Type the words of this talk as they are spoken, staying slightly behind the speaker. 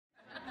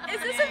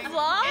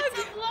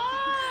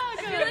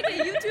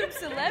YouTube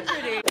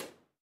celebrity.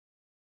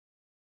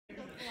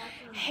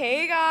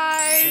 Hey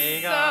guys.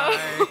 Hey guys.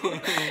 So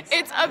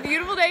it's a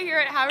beautiful day here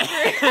at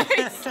Haverford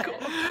High School.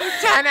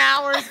 10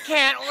 hours,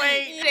 can't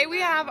wait. Today we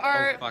have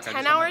our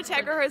 10-hour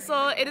tech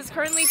rehearsal. It is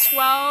currently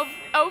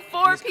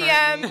 12:04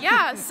 p.m.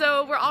 Yeah,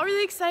 so we're all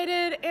really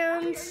excited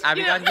and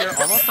Abby got here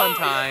almost on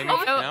time.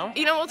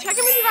 You know, we'll check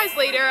in with you guys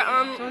later.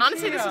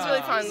 Honestly, this was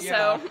really fun.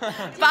 So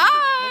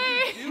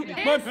bye.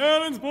 My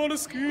parents bought a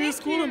ski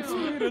school in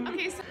Sweden.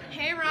 Okay, so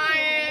hey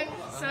Ryan.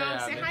 So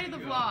say hi to the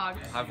vlog.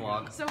 Hi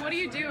vlog. So what do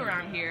you do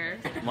around here?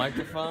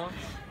 Microphone.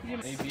 A,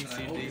 B, C,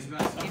 D.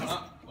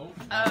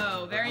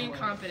 Oh, very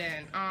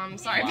incompetent.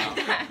 Sorry about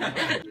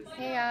that.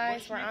 Hey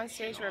guys, we're on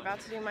stage. We're about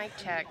to do mic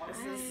check. This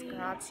is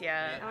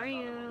Grazia. How are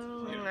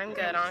you? I'm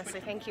good, honestly.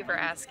 Thank you for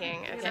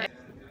asking. Okay.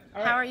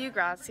 How are you,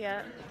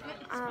 Grazia?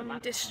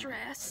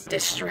 Distressed.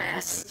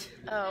 Distressed.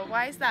 Oh,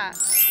 why is that?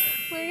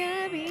 We're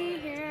gonna be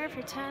here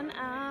for 10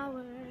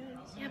 hours.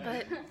 Yeah,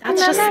 but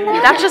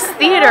that's just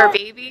theater,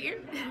 baby.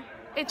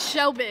 It's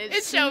showbiz.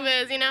 It's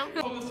showbiz, you know?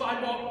 On the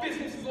sidewalk,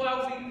 business is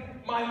lousy,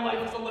 my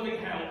life is a living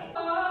hell.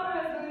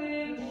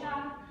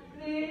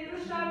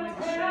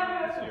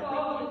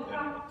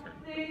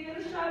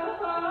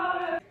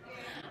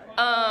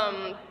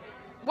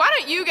 Why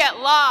don't you get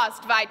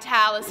lost,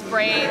 Vitalis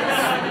brains?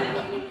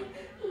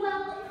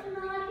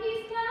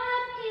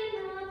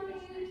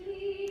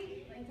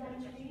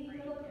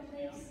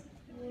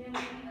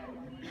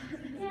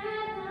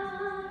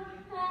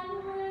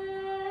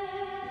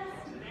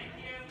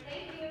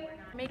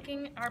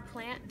 Making our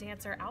plant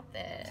dancer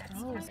outfits.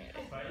 Oh.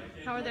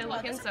 How are they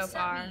looking so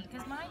far?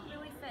 Because mine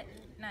really fit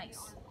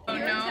nice. Oh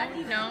no,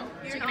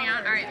 checking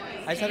out. All right.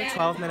 I just had a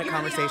 12-minute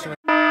conversation with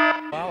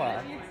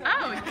Wawa.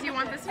 Oh, do you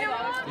want this new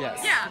one?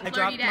 Yes. Yeah. I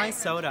dropped my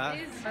soda,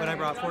 but I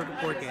brought four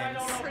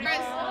games.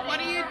 Chris, what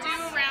do you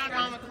do around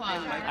Drama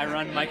Club? I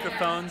run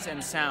microphones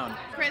and sound.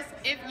 Chris,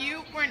 if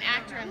you were an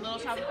actor in Little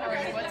Shop of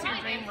Horrors, what's your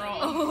dream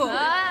role?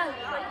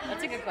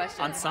 That's a good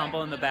question.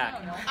 Ensemble in the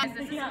back.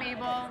 This is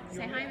Mabel.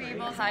 Say hi,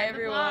 Mabel. Hi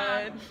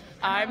everyone.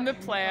 I'm the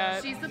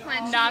plant. She's the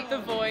plant. Not the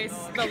voice,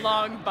 the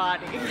long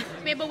body.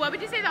 Mabel, what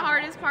would you say the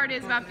hardest part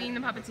is about being the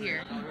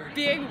puppeteer?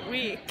 Being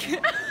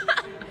weak.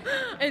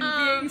 And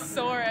being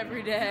sore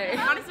every day.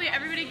 Honestly,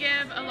 everybody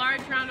give a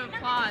large round of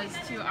applause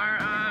to our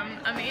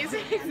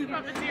amazing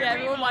puppeteer. Yeah,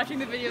 everyone watching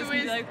the videos will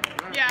be like,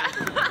 yeah.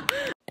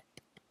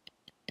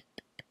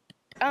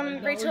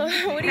 Rachel,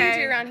 what do you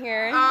do around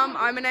here?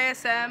 I'm an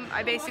ASM.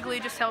 I basically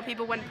just tell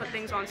people when to put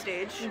things on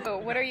stage. So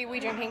what are we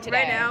drinking today?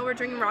 Right now, we're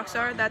drinking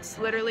Rockstar. That's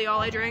literally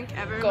all I drink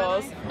ever.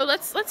 Goals. So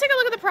let's take a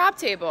look at the prop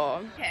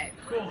table. Okay.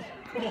 Cool.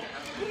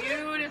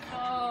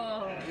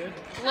 Beautiful.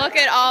 Look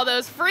at all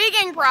those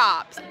freaking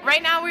props.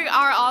 Right now we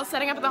are all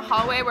setting up in the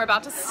hallway. We're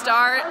about to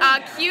start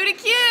Q to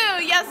Q.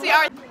 Yes, we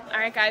are. All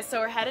right, guys. So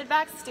we're headed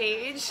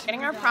backstage,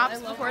 getting our props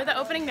before the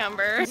opening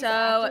number.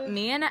 So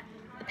me and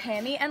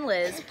Pammy and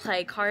Liz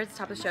play cards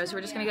top of the show, so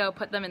we're just gonna go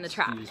put them in the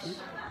trash.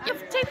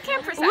 Yep, take the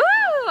camera for a sec. Woo!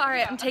 All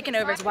right, I'm taking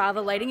over. Wow,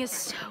 the lighting is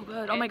so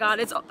good. Oh my God,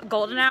 it's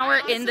golden hour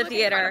in the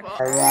theater.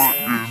 All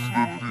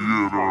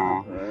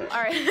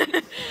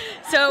right.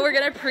 So we're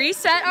gonna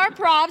preset our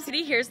props.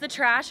 Here's the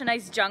trash, a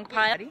nice junk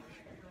pile.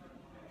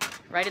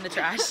 Right in the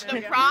trash.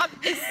 The prop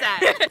is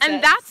set.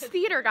 And that's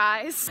theater,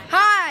 guys.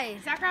 Hi!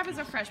 Zach Rapp is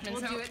a freshman.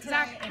 So,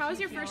 Zach, how was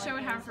your first show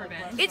at Haverford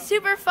been? It's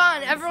super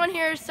fun. Everyone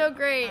here is so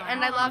great,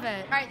 and I love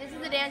it. Alright, this is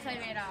the dance I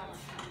made up.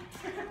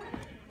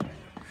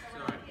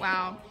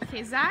 Wow.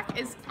 Okay, Zach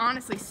is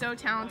honestly so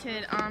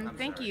talented.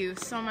 Thank you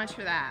so much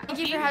for that. Thank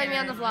you for having me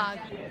on the vlog.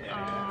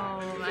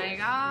 Oh my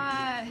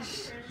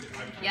gosh.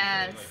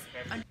 Yes.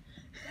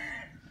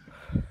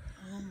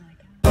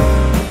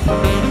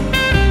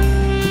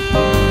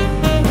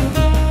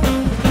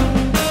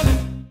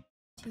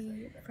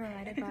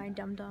 Provided by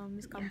Dum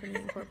Dums Company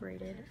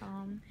Incorporated.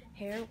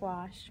 Hair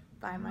wash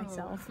by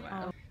myself.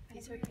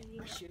 These are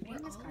unique shooting.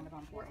 Is kind of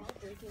on point.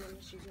 Breaking in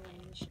the shoes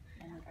range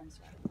and like I'm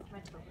sweating. My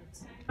toe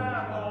hurts.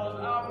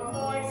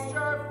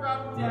 Moisture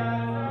from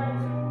desert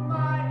to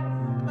mud.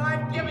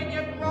 I'm giving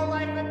you grow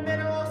life and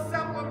mineral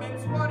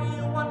supplements. What do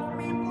you want from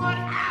me? Blood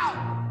out!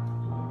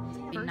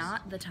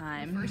 Not the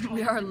time.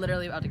 We are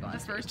literally about to go on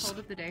stage. The first hold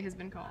of the day has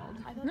been called.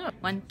 No.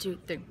 1, 2,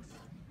 3.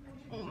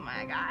 Oh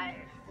my god.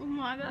 Oh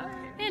my god.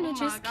 And it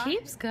just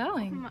keeps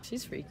going.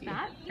 She's freaky.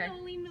 That you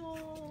only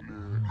know.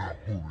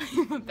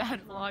 I'm a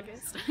bad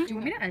vlogist. Do you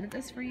want me to edit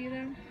this for you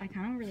though? I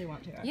kind of really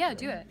want to. Yeah,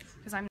 do it.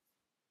 Because I'm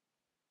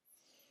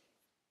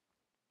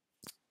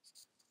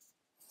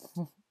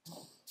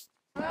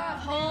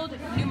hold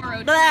numero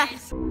 3.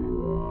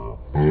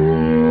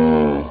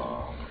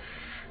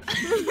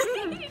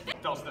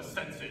 Dulls the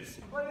senses.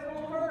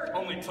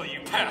 Only till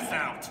you pass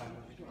out.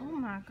 Oh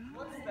my god.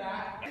 What's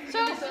that? So,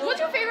 what's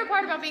your favorite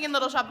part about being in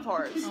Little Shop of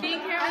Horrors? Being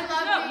here. I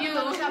love being in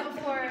Little Shop of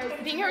Horrors.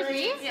 Being here with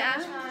me?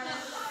 Yeah.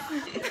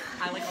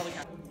 I like all the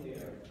cats.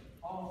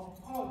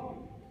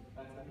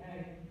 That's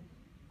okay.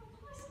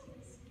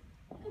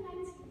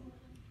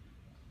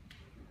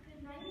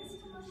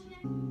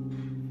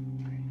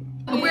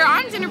 we're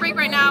on dinner break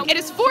right now. It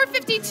is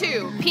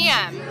 4:52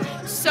 p.m.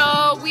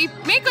 So we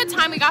made good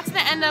time. We got to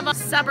the end of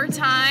supper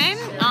time.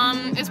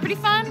 It was pretty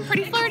fun,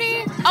 pretty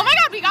flirty. Oh my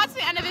god, we got to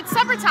the end of it,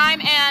 supper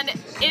time, and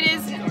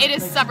it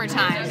is supper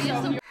time.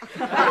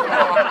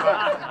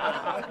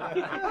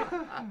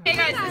 Hey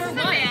guys, this is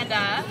Amanda.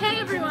 Hey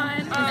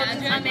everyone.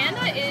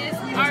 Amanda is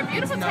our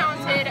beautiful,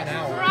 talented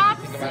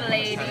props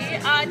lady.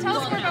 Tell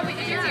us more about what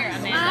you do here,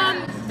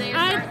 Amanda.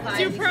 I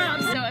do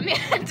props. So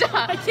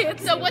Amanda,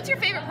 so what's your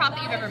favorite prop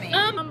that you've ever made?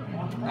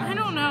 I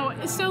don't know.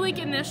 So like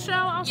in this show,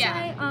 I'll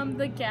say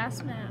the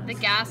gas mask. The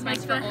gas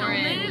mask for the Orin.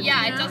 helmet,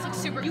 Yeah, yeah. it does look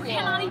super cool.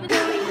 Cannot even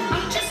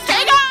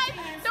Hey guys!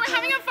 So we're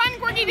having a fun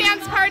quirky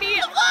dance party.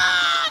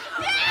 Look!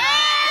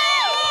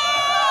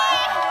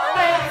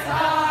 It's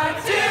hard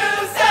to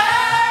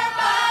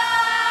survive,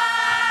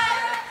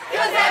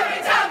 'cause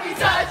every time we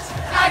touch,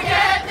 I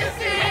get this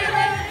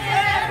feeling,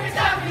 and every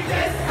time we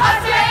kiss, I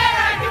swear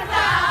I can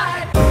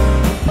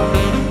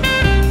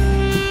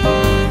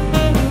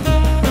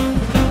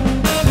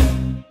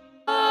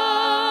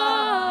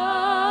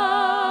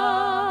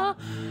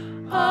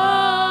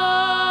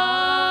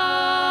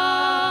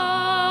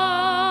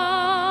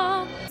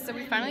So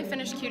we finally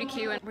finished Q to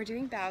Q, and we're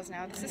doing bows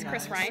now. This is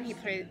Chris Ryan. He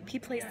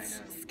plays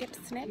Skip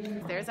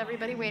Snip. There's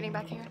everybody waiting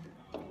back here.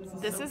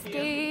 This is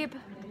Gabe.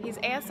 He's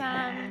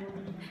ASM.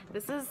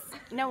 This is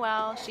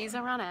Noelle. She's a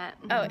runette.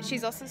 Oh,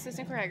 she's also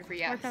assistant choreographer.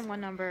 Yes. Worked on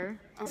one number.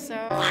 Also,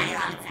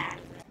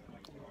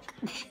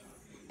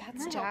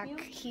 that's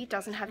Jack. He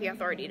doesn't have the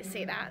authority to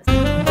say that.